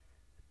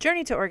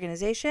Journey to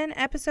Organization,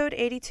 Episode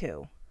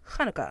 82,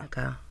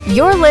 Hanukkah.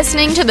 You're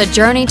listening to the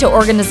Journey to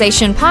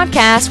Organization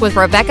podcast with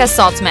Rebecca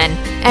Saltzman.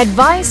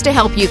 Advice to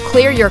help you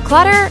clear your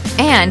clutter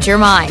and your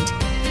mind.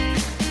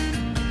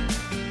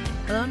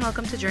 Hello and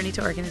welcome to Journey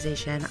to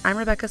Organization. I'm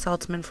Rebecca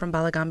Saltzman from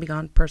Balagan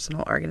Beyond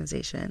Personal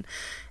Organization.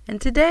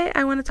 And today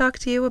I want to talk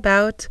to you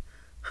about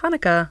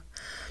Hanukkah.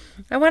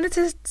 I wanted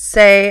to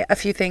say a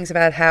few things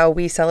about how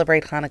we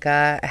celebrate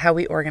Hanukkah, how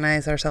we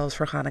organize ourselves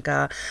for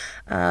Hanukkah,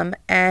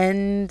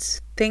 and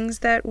things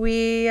that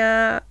we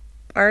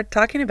are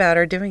talking about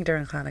or doing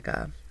during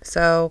Hanukkah.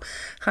 So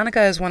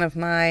Hanukkah is one of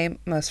my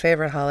most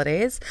favorite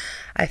holidays.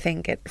 I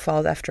think it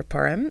falls after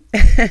Purim.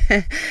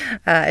 It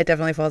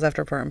definitely falls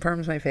after Purim.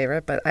 Purim's my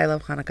favorite, but I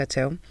love Hanukkah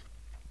too.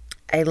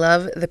 I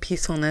love the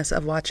peacefulness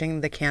of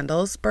watching the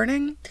candles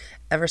burning.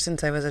 Ever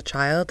since I was a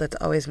child, that's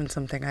always been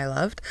something I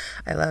loved.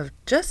 I loved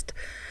just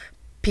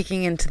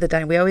peeking into the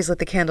dining. We always lit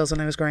the candles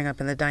when I was growing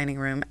up in the dining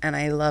room, and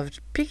I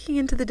loved peeking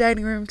into the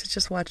dining room to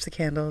just watch the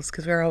candles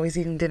because we were always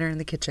eating dinner in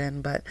the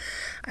kitchen, but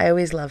I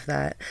always loved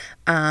that.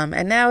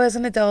 And now as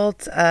an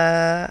adult,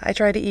 I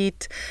try to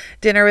eat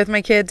dinner with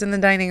my kids in the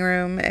dining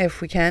room if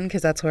we can,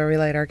 because that's where we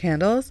light our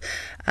candles,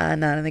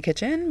 not in the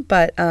kitchen,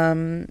 but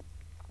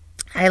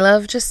I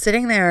love just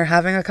sitting there,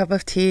 having a cup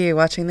of tea,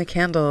 watching the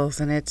candles,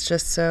 and it's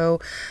just so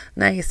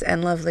nice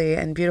and lovely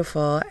and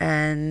beautiful,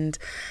 and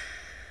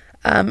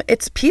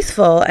it's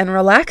peaceful and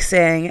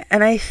relaxing.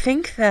 And I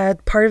think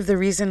that part of the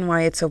reason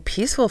why it's so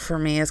peaceful for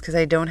me is because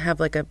I don't have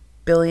like a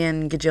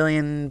billion,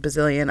 gajillion,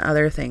 bazillion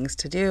other things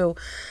to do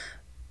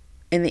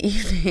in the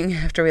evening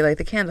after we light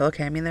the candle.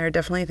 Okay, I mean, there are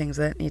definitely things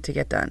that need to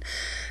get done,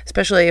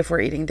 especially if we're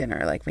eating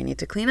dinner. Like, we need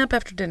to clean up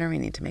after dinner. We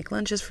need to make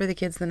lunches for the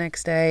kids the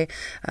next day,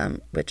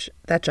 which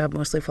that job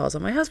mostly falls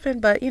on my husband,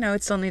 but,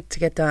 it still needs to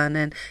get done,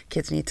 and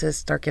kids need to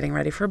start getting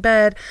ready for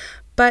bed.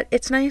 But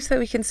it's nice that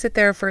we can sit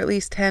there for at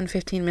least 10,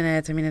 15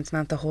 minutes. I mean, it's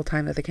not the whole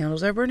time that the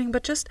candles are burning,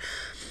 but just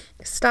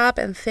stop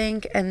and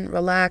think and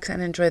relax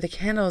and enjoy the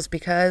candles,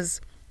 because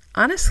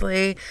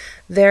honestly,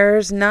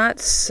 there's not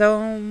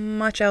so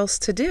much else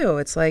to do.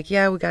 It's like,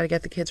 yeah, we got to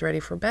get the kids ready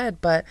for bed,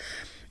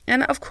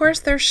 and of course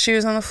there's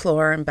shoes on the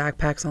floor and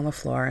backpacks on the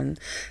floor and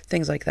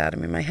things like that. I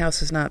mean, my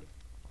house is not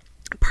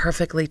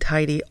perfectly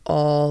tidy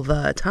all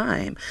the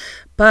time,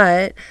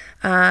 but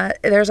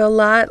there's a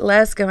lot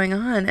less going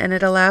on, and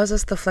it allows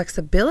us the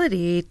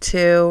flexibility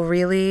to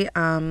really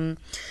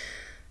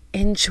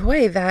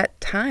enjoy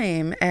that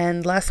time.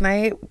 And last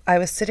night I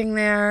was sitting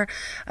there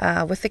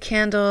with the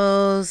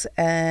candles,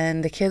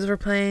 and the kids were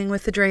playing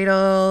with the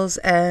dreidels,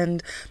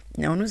 and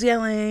no one was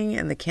yelling,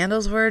 and the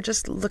candles were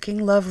just looking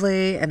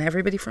lovely, and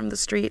everybody from the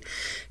street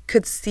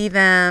could see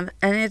them,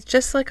 and it's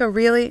just like a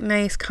really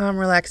nice, calm,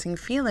 relaxing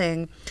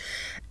feeling.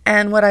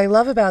 And what I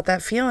love about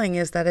that feeling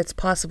is that it's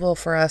possible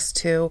for us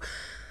to,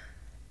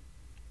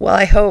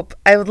 I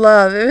would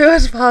love if it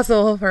was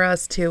possible for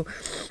us to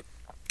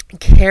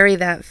carry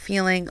that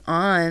feeling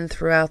on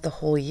throughout the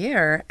whole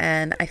year.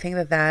 And I think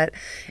that that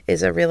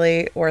is a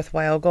really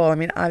worthwhile goal. I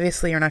mean,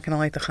 obviously you're not going to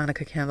light the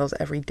Hanukkah candles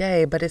every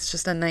day, but it's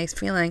just a nice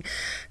feeling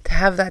to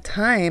have that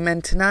time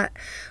and to not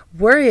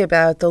worry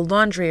about the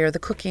laundry or the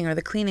cooking or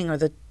the cleaning or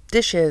the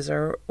dishes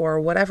or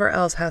whatever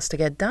else has to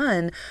get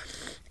done.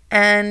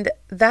 And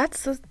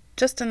that's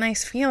just a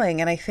nice feeling.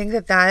 And I think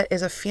that that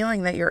is a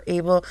feeling that you're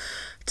able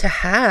to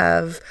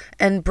have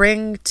and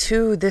bring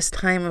to this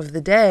time of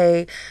the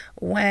day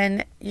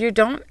when you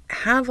don't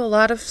have a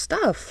lot of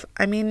stuff.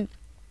 I mean,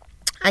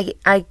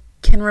 I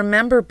can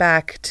remember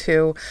back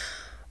to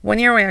one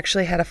year we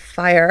actually had a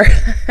fire.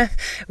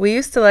 We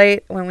used to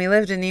light, when we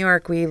lived in New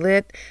York, we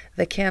lit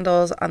the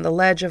candles on the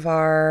ledge of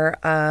our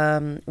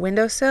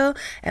windowsill,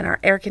 and our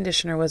air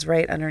conditioner was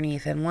right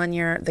underneath. And one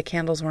year the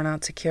candles were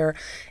not secure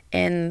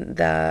in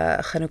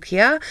the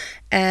Chanukiah,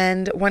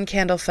 and one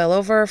candle fell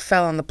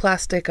on the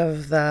plastic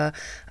of the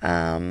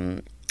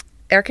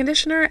air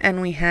conditioner,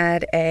 and we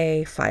had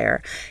a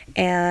fire.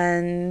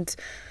 And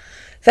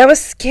that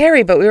was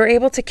scary, but we were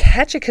able to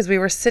catch it because we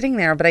were sitting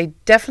there. But I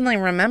definitely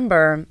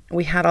remember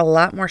we had a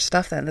lot more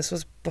stuff then. This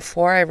was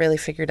before I really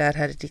figured out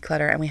how to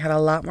declutter, and we had a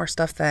lot more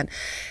stuff then.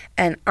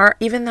 And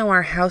even though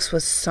our house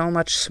was so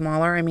much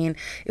smaller, I mean,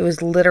 it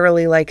was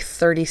literally like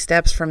 30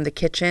 steps from the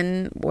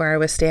kitchen where I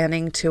was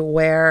standing to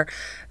where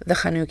the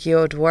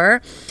Chanukiot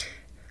were.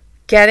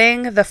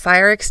 Getting the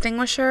fire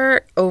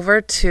extinguisher over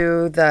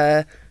to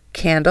the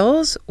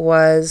candles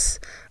was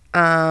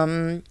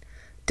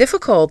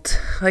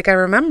difficult. Like, I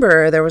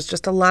remember there was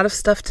just a lot of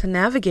stuff to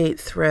navigate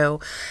through,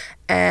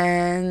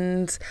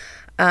 and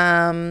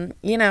I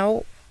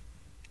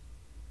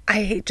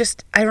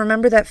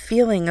remember that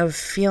feeling of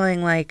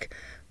feeling like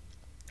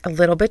a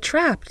little bit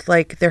trapped.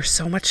 Like, there's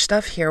so much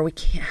stuff here.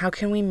 How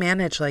can we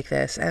manage like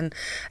this? And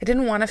I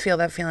didn't want to feel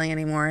that feeling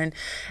anymore.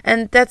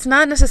 And that's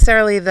not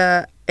necessarily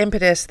the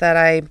impetus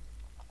that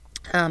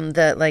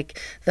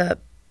the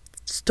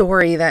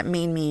story that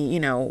made me,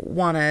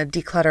 want to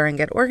declutter and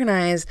get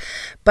organized,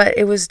 but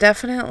it was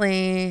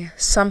definitely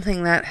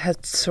something that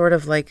had sort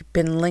of like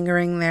been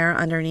lingering there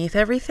underneath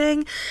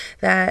everything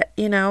that,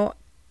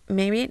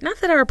 maybe not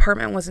that our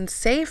apartment wasn't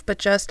safe, but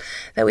just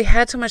that we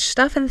had so much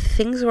stuff and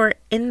things were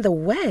in the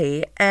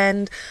way.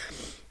 And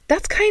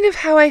that's kind of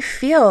how I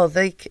feel.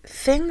 Like,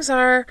 things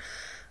are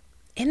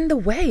in the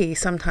way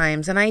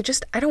sometimes. And I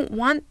don't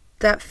want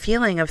that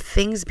feeling of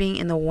things being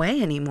in the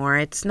way anymore.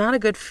 It's not a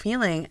good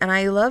feeling. And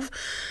I love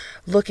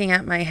looking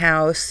at my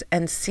house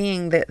and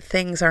seeing that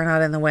things are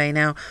not in the way.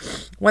 Now,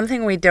 one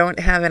thing we don't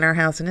have in our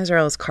house in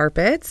Israel is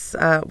carpets.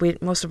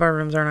 Most of our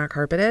rooms are not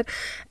carpeted.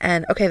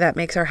 And okay, that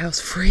makes our house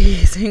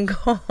freezing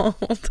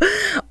cold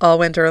all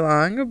winter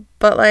long.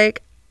 But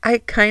like, I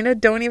kind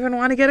of don't even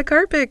want to get a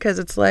carpet because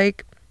it's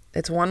like,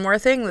 it's one more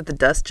thing that the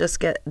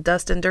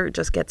dust and dirt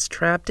just gets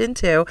trapped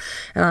into,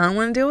 and I don't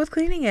want to deal with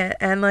cleaning it.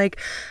 And like,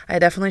 I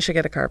definitely should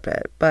get a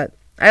carpet, but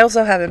I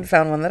also haven't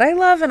found one that I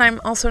love, and I'm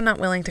also not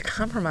willing to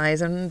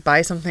compromise and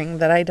buy something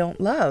that I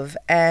don't love.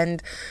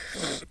 And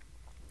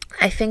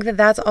I think that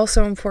that's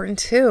also important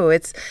too.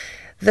 It's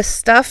the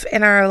stuff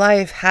in our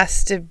life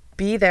has to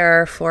be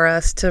there for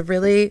us to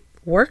really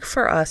work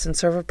for us and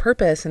serve a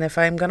purpose. And if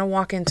I'm going to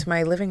walk into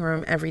my living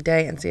room every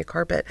day and see a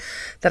carpet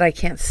that I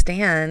can't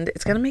stand,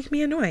 it's going to make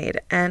me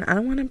annoyed. And I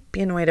don't want to be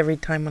annoyed every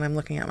time when I'm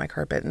looking at my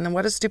carpet. And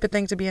what a stupid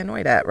thing to be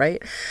annoyed at,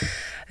 right?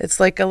 It's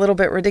like a little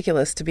bit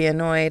ridiculous to be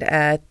annoyed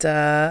at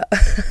a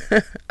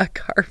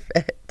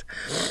carpet.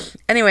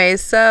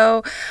 Anyways,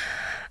 so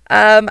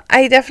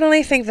I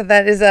definitely think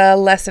that is a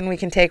lesson we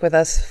can take with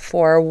us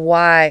for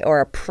why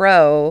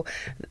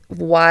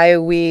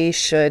we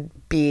should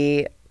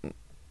be,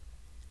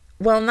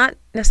 well, not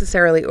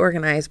necessarily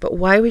organized, but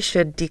why we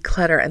should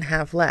declutter and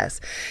have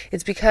less.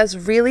 It's because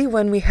really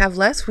when we have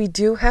less, we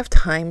do have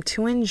time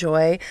to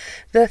enjoy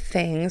the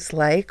things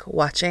like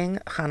watching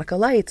Hanukkah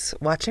lights,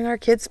 watching our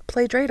kids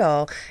play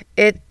dreidel.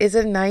 It is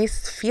a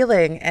nice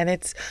feeling, and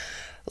it's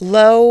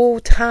low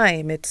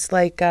time. It's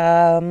like,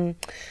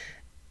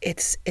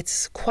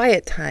 it's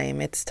quiet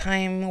time. It's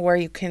time where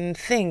you can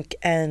think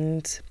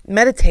and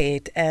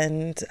meditate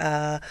and,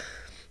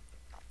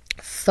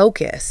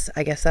 focus.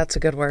 I guess that's a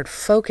good word.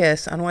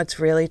 Focus on what's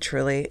really,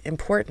 truly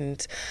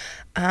important.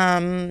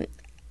 So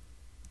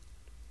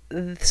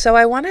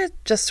I want to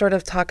just sort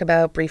of talk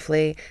about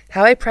briefly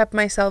how I prep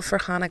myself for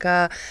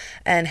Hanukkah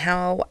and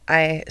how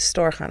I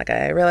store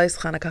Hanukkah. I realize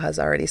Hanukkah has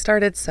already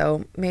started,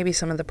 so maybe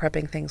some of the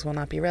prepping things will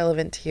not be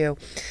relevant to you.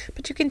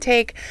 But you can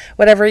take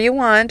whatever you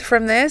want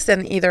from this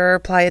and either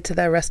apply it to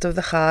the rest of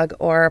the Chag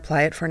or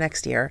apply it for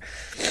next year.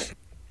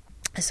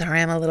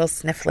 Sorry, I'm a little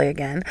sniffly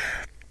again.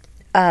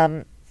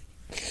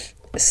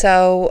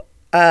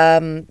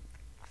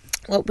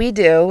 What we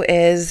do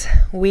is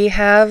we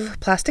have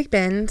plastic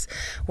bins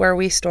where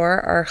we store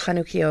our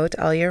Chanukiot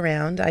all year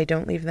round. I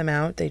don't leave them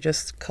out. They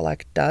just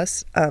collect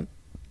dust.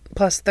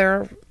 Plus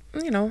they're,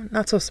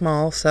 not so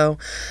small, so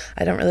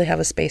I don't really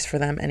have a space for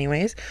them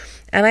anyways.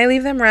 And I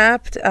leave them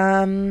wrapped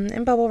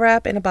in bubble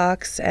wrap in a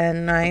box,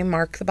 and I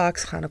mark the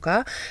box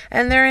Hanukkah.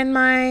 And they're in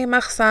my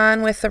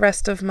machzan with the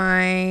rest of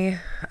my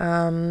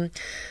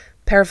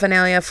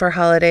paraphernalia for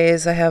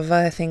holidays.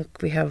 I think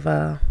we have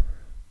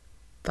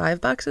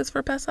 5 boxes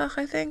for Pesach,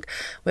 I think.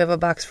 We have a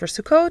box for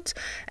Sukkot,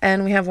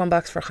 and we have 1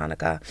 box for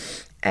Hanukkah.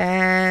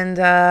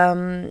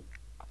 And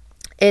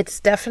it's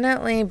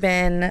definitely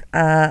been,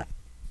 all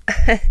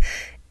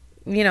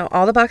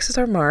the boxes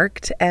are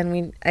marked,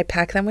 and I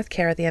pack them with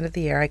care at the end of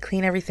the year. I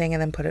clean everything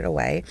and then put it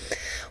away.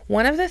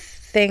 One of the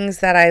things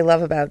that I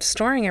love about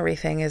storing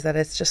everything is that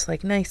it's just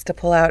like nice to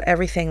pull out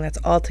everything that's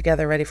all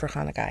together ready for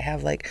Hanukkah. I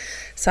have like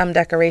some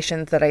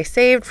decorations that I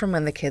saved from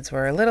when the kids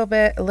were little,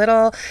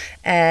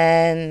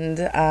 and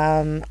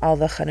all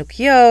the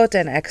Chanukiot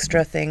and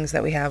extra things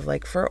that we have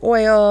like for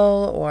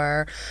oil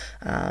or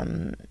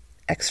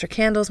extra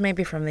candles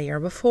maybe from the year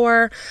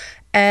before.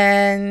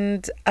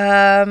 And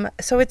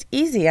so it's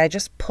easy. I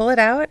just pull it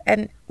out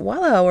and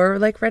voila, we're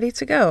like ready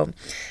to go.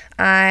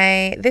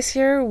 This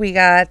year we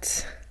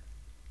got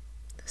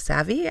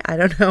savvy. I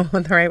don't know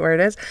what the right word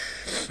is.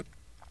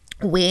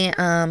 We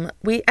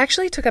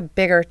actually took a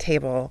bigger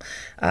table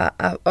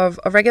of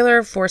a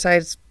regular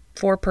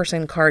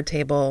 4-person card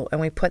table, and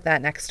we put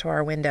that next to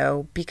our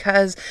window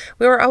because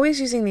we were always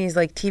using these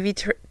like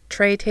TV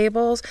tray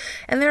tables,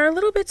 and they're a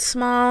little bit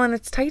small and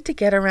it's tight to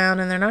get around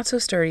and they're not so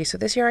sturdy. So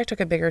this year I took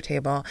a bigger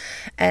table,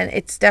 and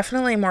it's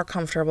definitely more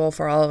comfortable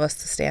for all of us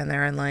to stand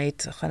there and light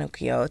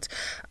Chanukiot.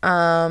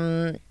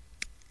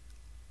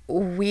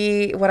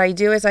 What I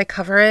do is I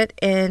cover it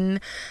in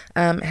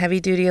heavy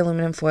duty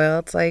aluminum foil.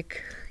 It's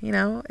like,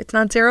 it's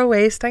not zero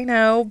waste, I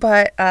know,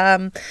 but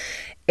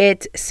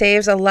it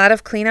saves a lot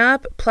of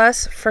cleanup.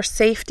 Plus, for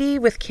safety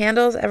with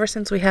candles, ever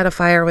since we had a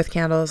fire with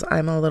candles,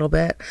 I'm a little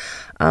bit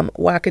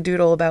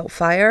wackadoodle about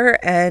fire,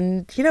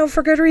 and,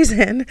 for good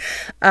reason.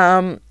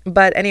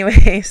 But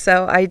anyway,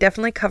 so I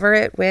definitely cover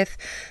it with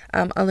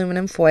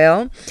aluminum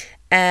foil,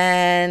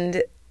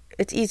 and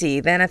it's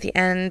easy. Then at the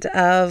end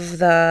of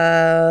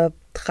the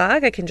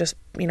Chag, I can just,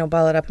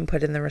 ball it up and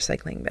put it in the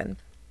recycling bin.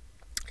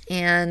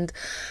 And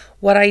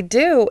what I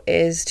do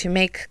is to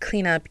make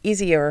cleanup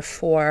easier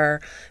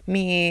for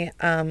me.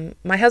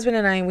 My husband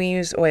and I,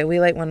 we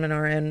light one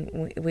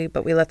menorah,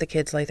 but we let the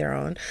kids light their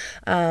own.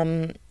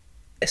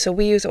 so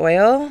we use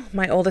oil.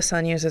 My oldest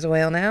son uses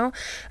oil now.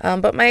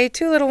 But my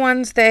two little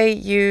ones, they're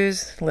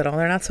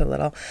not so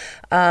little.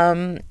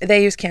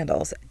 They use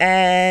candles.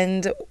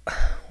 And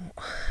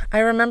I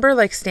remember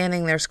like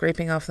standing there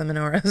scraping off the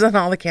menorahs and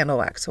all the candle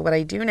wax. So what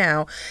I do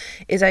now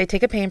is I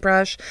take a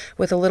paintbrush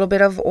with a little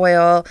bit of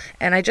oil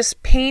and I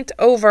just paint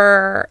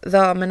over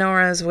the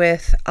menorahs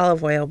with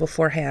olive oil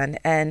beforehand.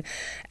 And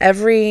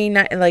every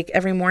night, like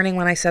every morning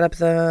when I set up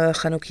the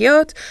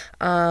Chanukiot,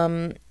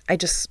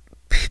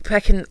 I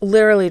can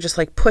literally just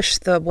like push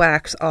the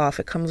wax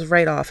off. It comes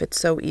right off. It's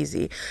so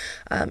easy.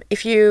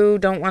 If you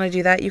don't want to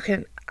do that,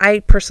 I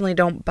personally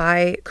don't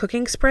buy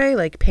cooking spray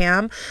like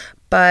Pam,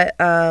 but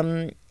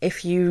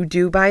if you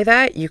do buy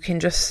that, you can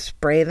just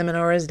spray the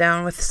menorahs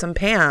down with some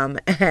Pam,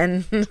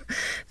 and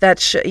that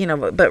should,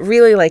 but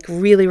really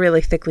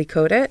really thickly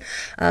coat it,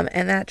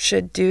 and that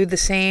should do the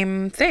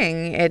same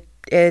thing. It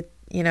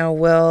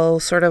will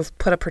sort of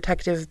put a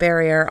protective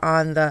barrier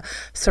on the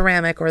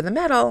ceramic or the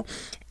metal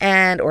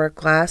or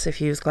glass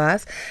if you use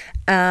glass,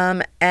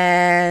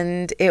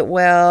 and it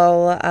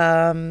will,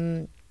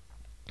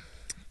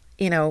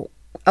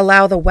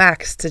 allow the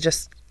wax to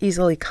just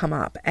easily come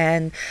up.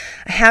 And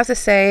I have to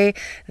say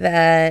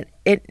that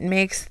it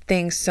makes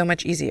things so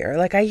much easier.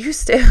 Like I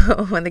used to,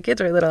 when the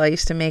kids were little, I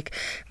used to make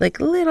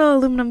like little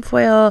aluminum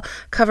foil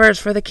covers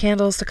for the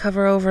candles to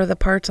cover over the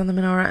parts on the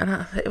menorah.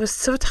 And it was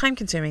so time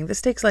consuming.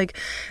 This takes like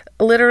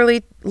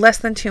literally less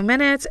than 2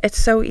 minutes.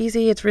 It's so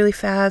easy. It's really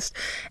fast.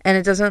 And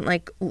it doesn't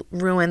like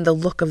ruin the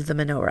look of the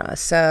menorah.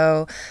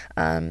 So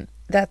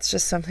that's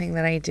just something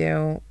that I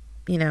do,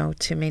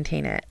 to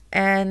maintain it.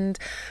 And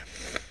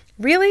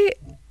really,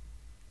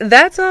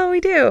 that's all we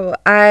do.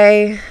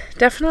 So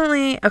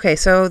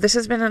this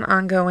has been an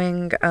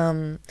ongoing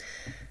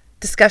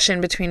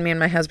discussion between me and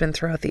my husband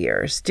throughout the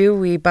years. Do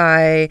we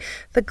buy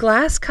the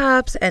glass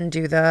cups and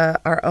do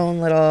our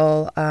own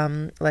little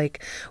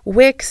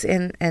wicks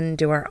and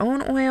do our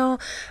own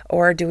oil,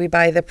 or do we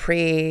buy the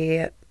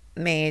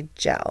pre-made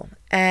gel?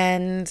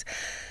 And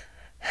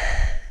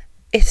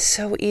it's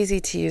so easy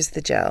to use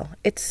the gel.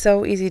 It's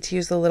so easy to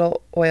use the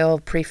little oil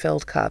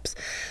pre-filled cups.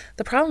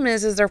 The problem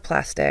is they're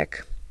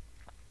plastic,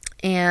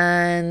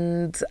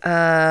 and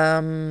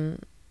they're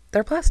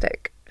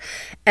plastic,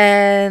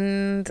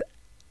 and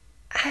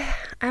I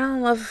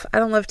don't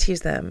love to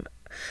use them.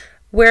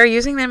 We're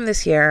using them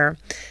this year.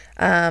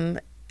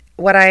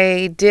 What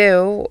I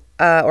do,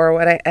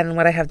 what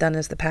I have done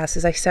in the past,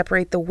 is I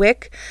separate the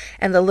wick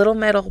and the little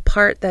metal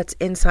part that's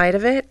inside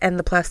of it and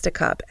the plastic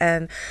cup.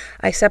 And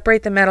I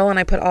separate the metal and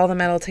I put all the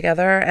metal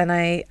together. And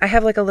I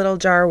have like a little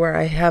jar where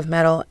I have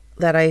metal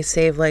that I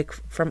save like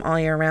from all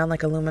year round,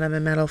 like aluminum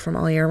and metal from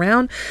all year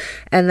round.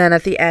 And then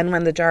at the end,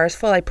 when the jar is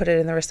full, I put it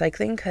in the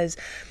recycling, because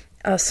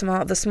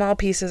the small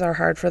pieces are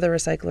hard for the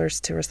recyclers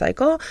to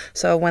recycle.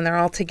 So when they're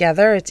all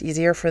together, it's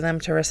easier for them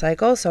to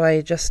recycle. So I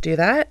just do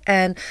that.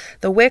 And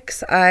the wicks,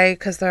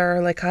 because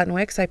they're like cotton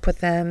wicks, I put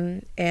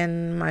them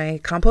in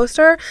my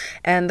composter,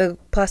 and the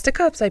plastic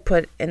cups I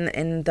put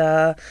in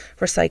the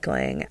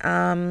recycling.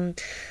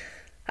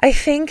 I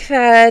think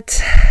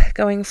that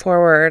going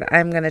forward,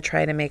 I'm going to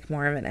try to make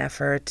more of an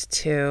effort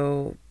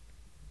to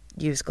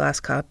use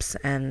glass cups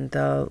and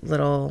the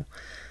little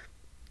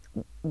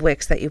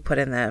wicks that you put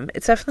in them.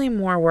 It's definitely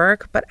more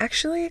work, but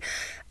actually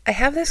I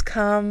have this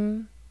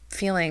calm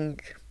feeling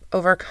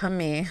overcome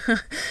me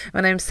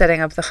when I'm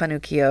setting up the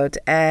Chanukiot,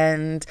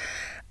 and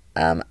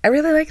I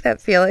really like that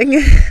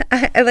feeling.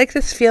 I like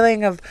this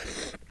feeling of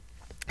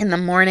in the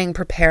morning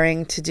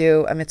preparing to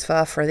do a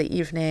mitzvah for the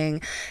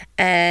evening,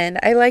 and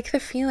I like the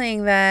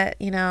feeling that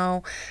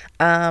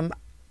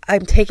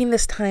I'm taking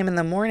this time in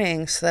the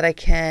morning so that I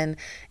can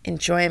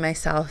enjoy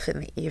myself in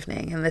the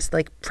evening, and this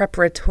like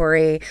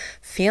preparatory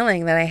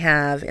feeling that I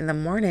have in the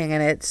morning,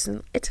 and it's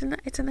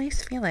a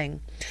nice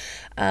feeling.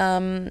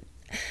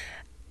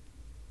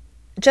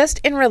 Just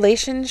in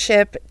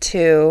relationship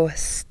to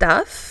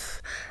stuff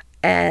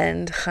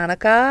and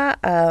Hanukkah,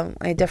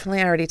 I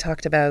definitely already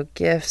talked about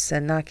gifts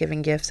and not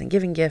giving gifts and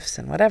giving gifts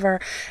and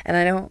whatever, and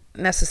I don't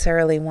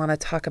necessarily want to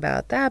talk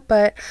about that,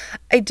 but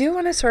I do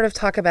want to sort of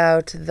talk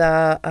about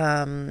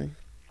the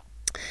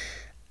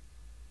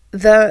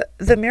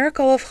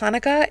miracle of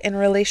Hanukkah in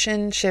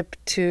relationship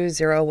to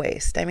zero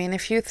waste. I mean,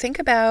 if you think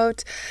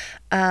about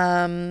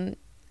how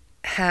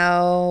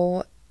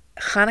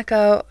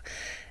Hanukkah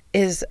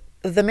is,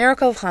 the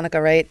miracle of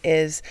Hanukkah, right,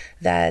 is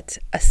that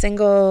a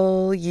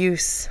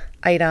single-use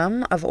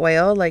item of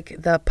oil, like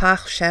the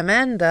pach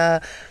shemen,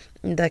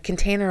 the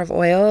container of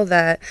oil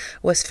that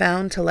was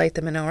found to light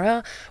the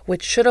menorah,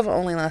 which should have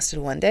only lasted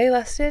 1 day,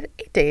 lasted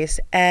 8 days.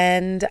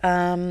 And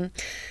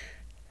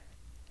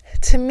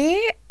to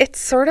me, it's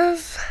sort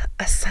of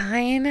a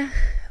sign,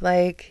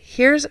 like,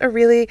 here's a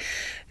really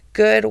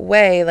good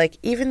way, like,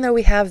 even though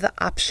we have the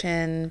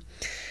option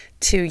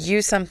to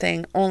use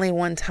something only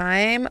one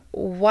time,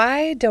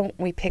 why don't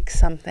we pick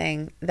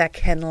something that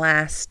can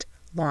last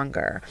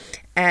longer?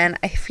 And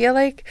I feel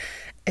like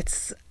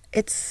it's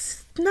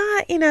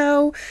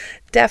not,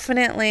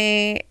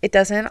 definitely it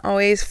doesn't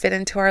always fit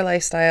into our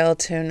lifestyle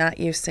to not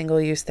use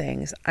single-use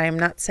things. I'm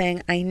not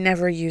saying I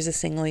never use a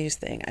single-use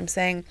thing. I'm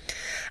saying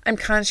I'm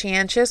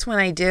conscientious when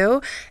I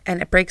do,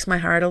 and it breaks my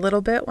heart a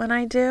little bit when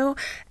I do.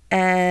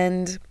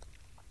 And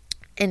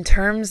in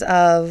terms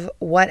of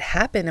what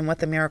happened and what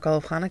the miracle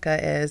of Hanukkah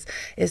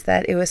is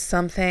that it was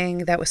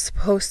something that was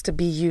supposed to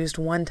be used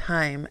one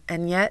time,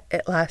 and yet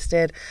it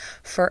lasted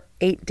for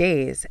 8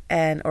 days,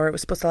 or it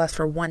was supposed to last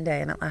for one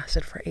day, and it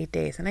lasted for 8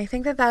 days. And I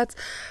think that that's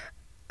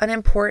an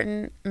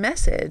important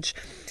message.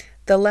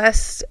 The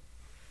less,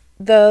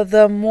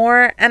 the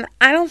more, and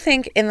I don't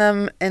think in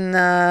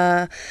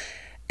the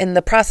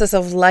process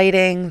of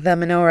lighting the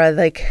menorah,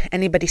 like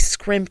anybody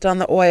scrimped on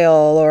the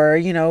oil, or,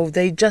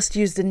 they just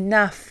used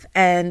enough,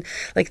 and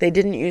like they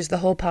didn't use the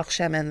whole pach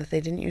shemen, that they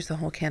didn't use the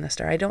whole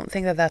canister. I don't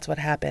think that that's what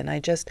happened. I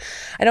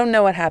don't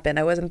know what happened.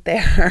 I wasn't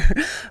there.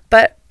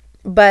 but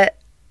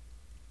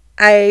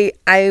I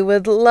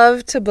would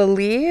love to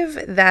believe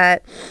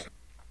that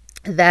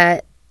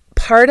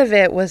part of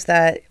it was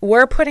that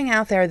we're putting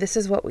out there, this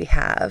is what we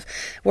have.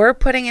 We're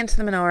putting into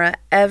the menorah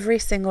every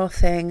single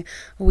thing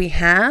we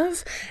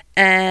have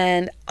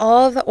and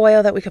all the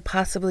oil that we could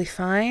possibly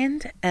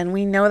find. And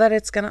we know that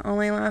it's going to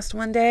only last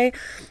one day.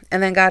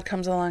 And then God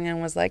comes along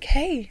and was like,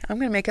 hey, I'm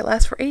going to make it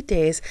last for 8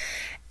 days.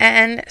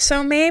 And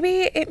so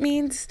maybe it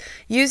means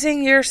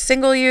using your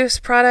single-use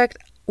product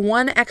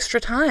one extra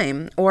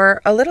time,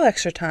 or a little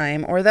extra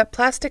time, or that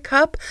plastic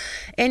cup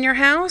in your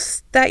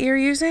house that you're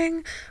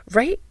using,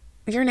 write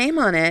your name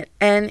on it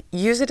and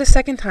use it a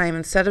second time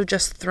instead of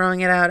just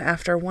throwing it out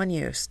after one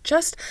use.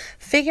 Just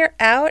figure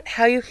out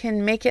how you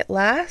can make it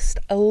last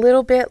a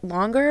little bit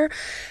longer,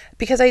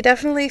 because I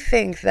definitely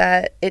think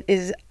that it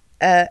is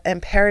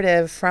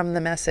imperative from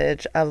the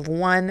message of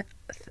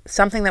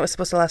something that was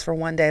supposed to last for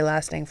one day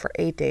lasting for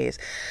 8 days.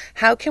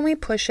 How can we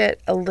push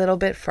it a little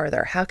bit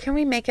further? How can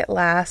we make it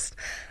last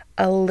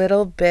a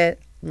little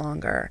bit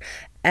longer?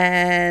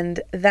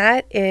 And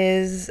that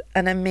is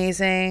an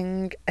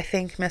amazing, I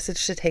think,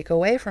 message to take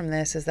away from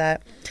this, is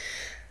that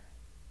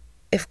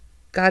if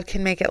God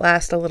can make it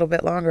last a little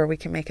bit longer, we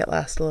can make it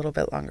last a little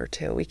bit longer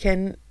too. We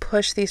can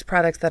push these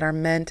products that are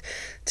meant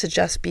to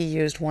just be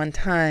used one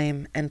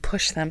time and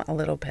push them a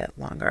little bit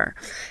longer.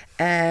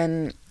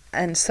 And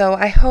so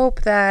I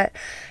hope that,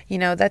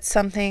 that's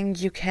something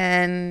you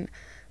can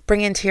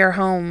bring into your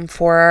home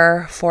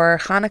for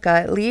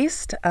Hanukkah at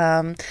least.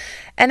 And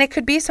it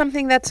could be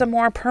something that's a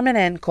more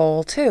permanent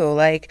goal too.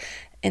 Like,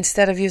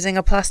 instead of using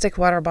a plastic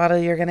water bottle,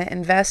 you're going to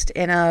invest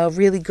in a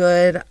really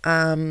good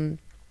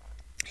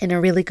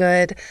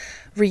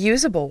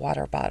reusable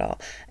water bottle.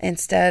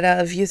 Instead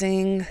of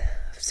using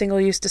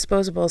single-use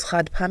disposables,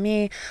 chad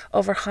pami,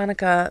 over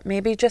Hanukkah,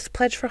 maybe just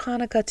pledge for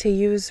Hanukkah to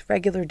use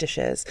regular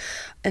dishes.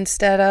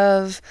 Instead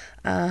of,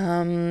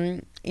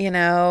 I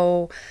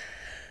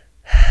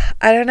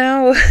don't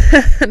know.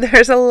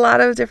 There's a lot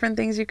of different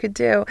things you could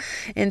do.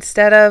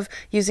 Instead of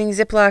using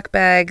Ziploc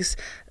bags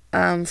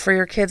for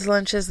your kids'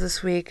 lunches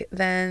this week,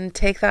 then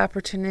take the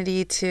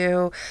opportunity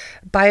to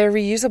buy a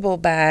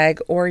reusable bag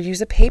or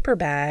use a paper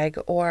bag,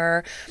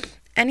 or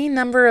any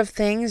number of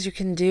things you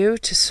can do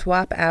to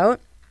swap out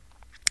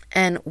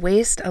and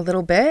waste a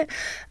little bit.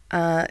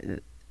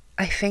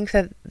 I think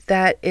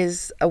that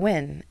is a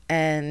win,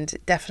 and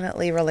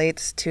definitely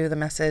relates to the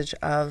message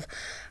of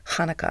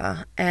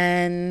Hanukkah.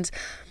 And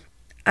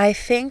I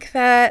think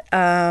that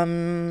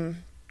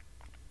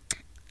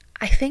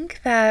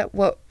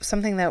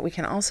something that we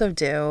can also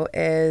do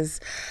is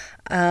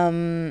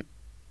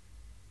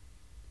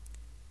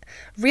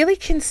really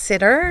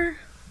consider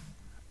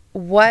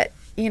what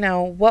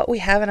we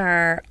have in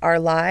our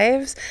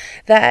lives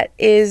that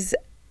is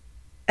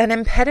an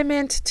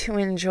impediment to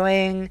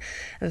enjoying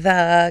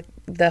the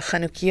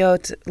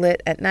Chanukiot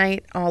lit at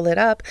night, all lit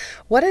up.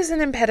 What is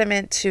an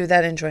impediment to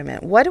that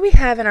enjoyment? What do we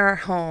have in our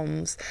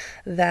homes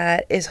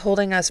that is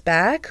holding us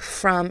back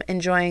from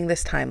enjoying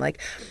this time? Like,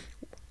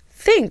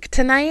 think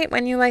tonight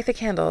when you light the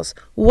candles,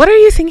 what are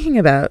you thinking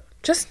about?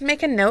 Just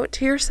make a note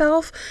to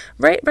yourself.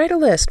 Write a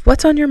list.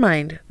 What's on your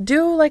mind?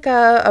 Do like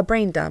a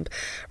brain dump.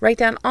 Write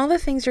down all the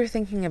things you're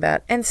thinking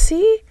about and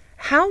see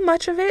how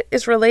much of it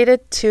is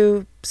related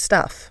to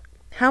stuff.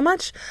 How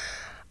much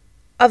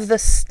of the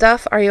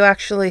stuff are you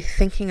actually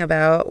thinking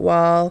about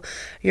while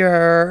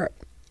you're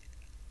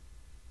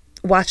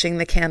watching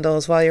the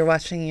candles, while you're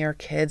watching your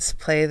kids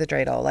play the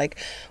dreidel? Like,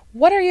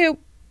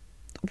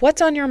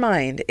 what's on your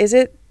mind? Is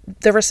it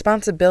the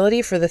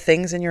responsibility for the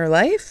things in your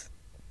life?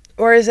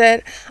 Or is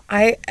it,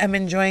 I am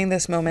enjoying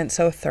this moment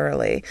so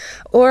thoroughly?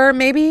 Or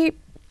maybe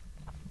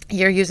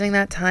you're using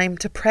that time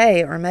to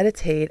pray or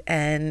meditate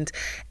and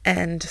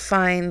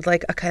find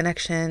like a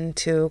connection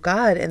to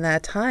God in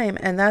that time.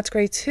 And that's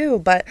great too.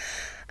 But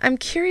I'm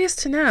curious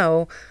to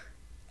know,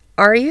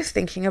 are you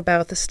thinking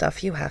about the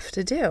stuff you have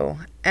to do?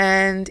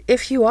 And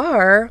if you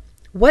are,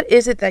 what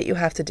is it that you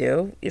have to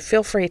do? You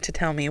feel free to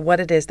tell me what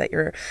it is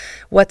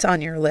what's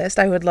on your list.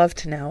 I would love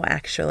to know,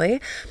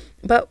 actually.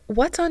 But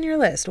what's on your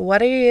list?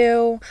 What are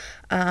you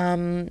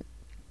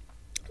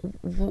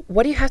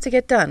what do you have to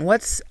get done?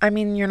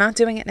 You're not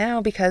doing it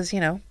now because,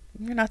 you're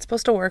not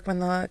supposed to work when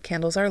the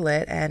candles are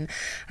lit, and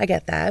I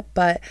get that,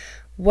 but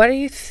what are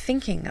you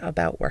thinking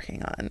about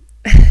working on?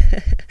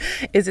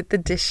 Is it the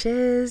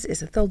dishes?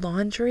 Is it the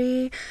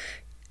laundry?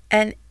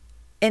 And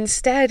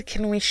instead,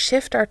 can we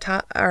shift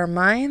our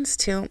minds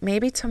to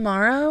maybe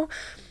tomorrow,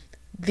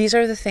 these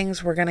are the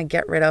things we're going to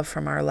get rid of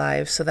from our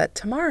lives so that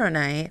tomorrow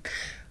night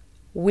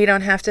we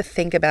don't have to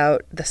think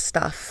about the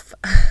stuff.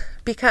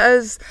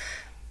 Because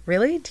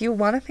really, do you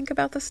want to think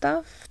about the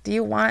stuff? Do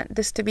you want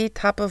this to be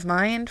top of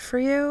mind for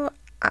you?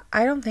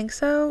 I don't think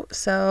so.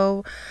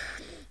 So,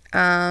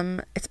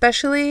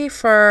 especially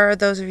for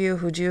those of you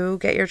who do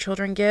get your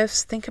children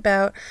gifts, think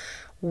about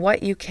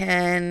what you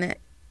can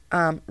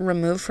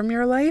remove from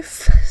your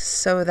life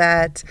so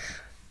that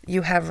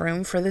you have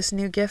room for this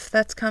new gift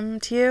that's come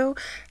to you.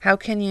 How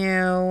can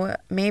you,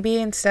 maybe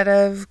instead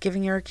of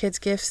giving your kids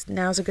gifts,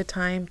 now's a good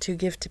time to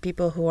give to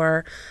people who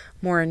are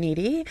more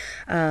needy.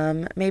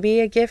 Maybe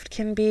a gift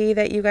can be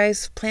that you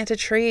guys plant a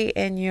tree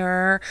in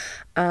your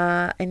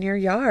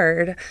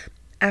yard.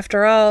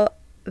 After all,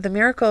 the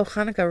miracle of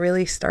Hanukkah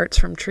really starts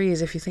from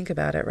trees, if you think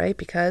about it, right?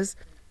 Because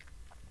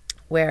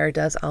where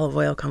does olive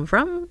oil come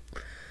from?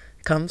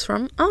 It comes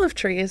from olive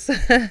trees.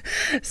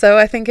 So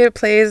I think it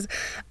pays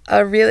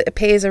a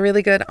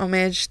really good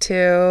homage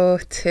to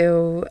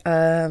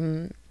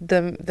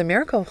the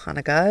miracle of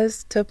Hanukkah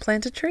is to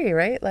plant a tree,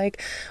 right?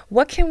 Like,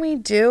 what can we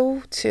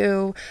do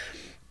to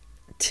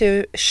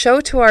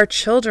show to our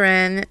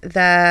children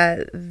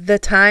that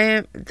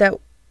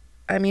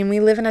we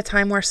live in a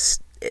time where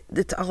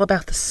it's all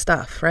about the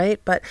stuff, right?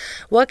 But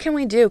what can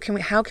we do?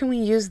 How can we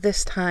use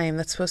this time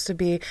that's supposed to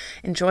be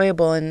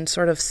enjoyable and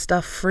sort of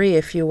stuff-free,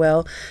 if you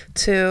will,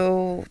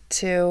 to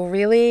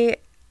really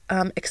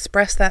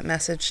express that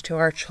message to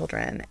our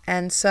children?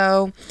 And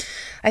so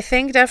I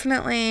think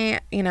definitely,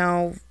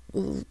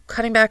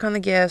 cutting back on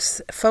the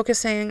gifts,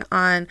 focusing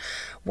on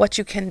what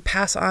you can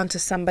pass on to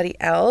somebody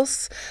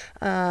else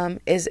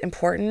is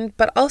important.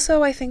 But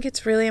also I think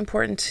it's really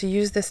important to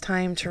use this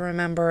time to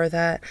remember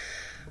that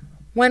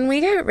when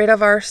we get rid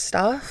of our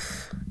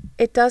stuff,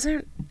 it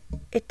doesn't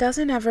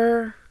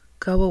ever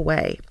go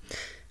away.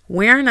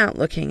 We're not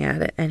looking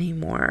at it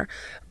anymore,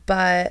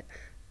 but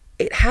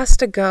it has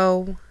to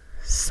go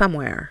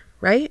somewhere,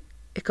 right?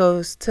 It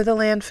goes to the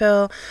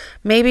landfill.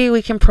 Maybe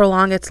we can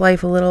prolong its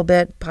life a little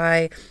bit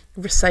by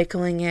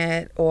recycling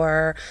it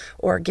or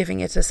giving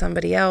it to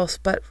somebody else.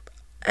 But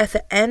at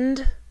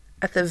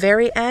the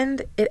very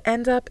end, it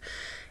ends up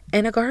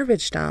in a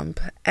garbage dump.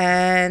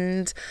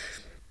 And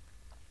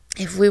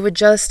if we would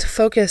just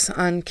focus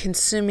on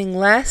consuming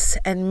less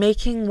and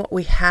making what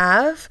we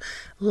have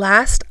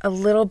last a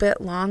little bit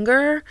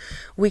longer,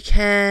 we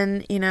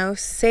can,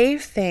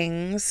 save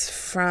things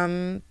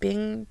from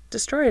being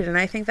destroyed. And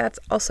I think that's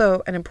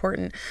also an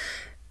important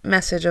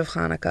message of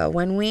Hanukkah.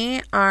 When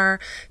we are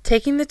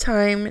taking the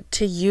time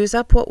to use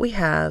up what we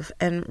have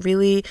and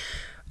really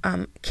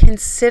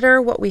consider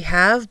what we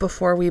have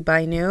before we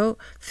buy new,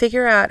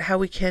 figure out how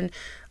we can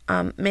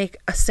make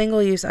a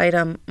single-use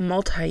item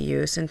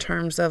multi-use in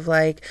terms of,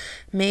 like,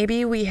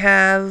 maybe we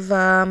have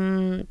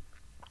a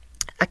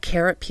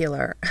carrot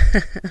peeler.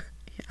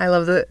 I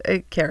love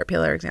the carrot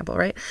peeler example,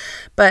 right?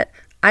 But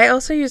I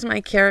also use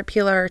my carrot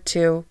peeler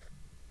to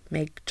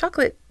make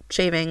chocolate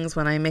shavings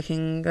when I'm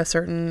making a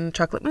certain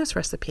chocolate mousse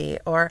recipe.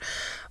 Or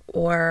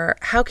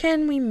how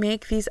can we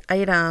make these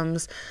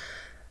items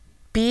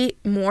be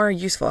more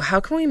useful? How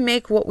can we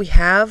make what we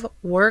have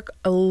work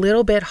a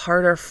little bit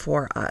harder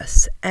for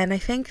us? And I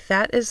think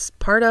that is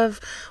part of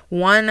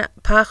one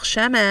Pach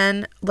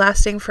Shemen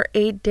lasting for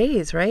 8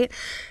 days, right?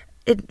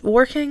 It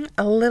working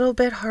a little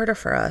bit harder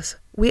for us.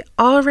 We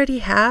already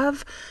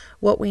have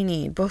what we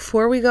need.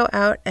 Before we go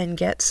out and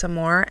get some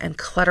more and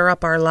clutter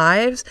up our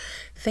lives,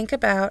 think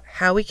about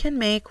how we can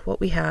make what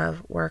we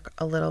have work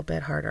a little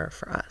bit harder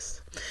for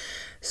us.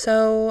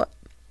 So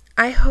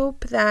I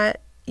hope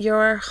that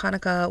your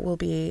Hanukkah will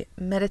be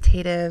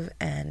meditative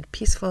and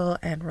peaceful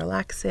and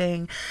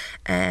relaxing,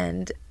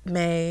 and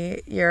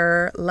may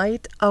your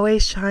light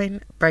always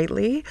shine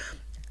brightly.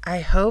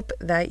 I hope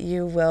that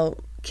you will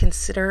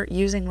consider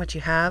using what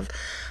you have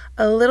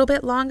a little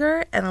bit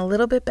longer and a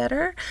little bit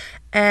better,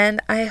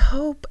 and I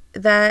hope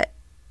that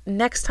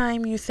next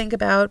time you think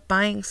about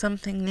buying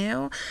something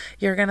new,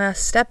 you're going to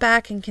step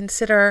back and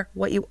consider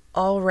what you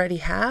already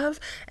have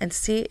and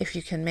see if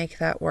you can make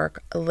that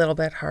work a little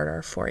bit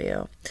harder for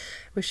you.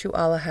 Wish you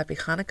all a happy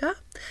Hanukkah,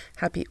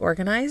 happy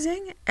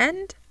organizing,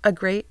 and a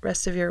great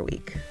rest of your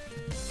week.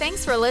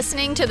 Thanks for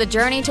listening to the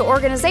Journey to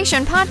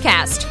Organization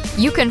podcast.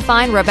 You can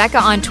find Rebecca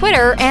on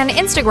Twitter and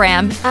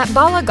Instagram at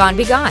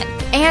balagonbegon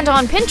and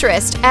on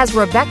Pinterest as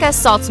Rebecca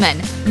Saltzman.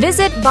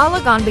 Visit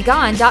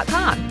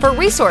balagonbegon.com for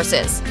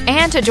resources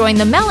and to join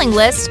the mailing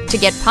list to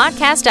get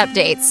podcast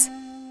updates.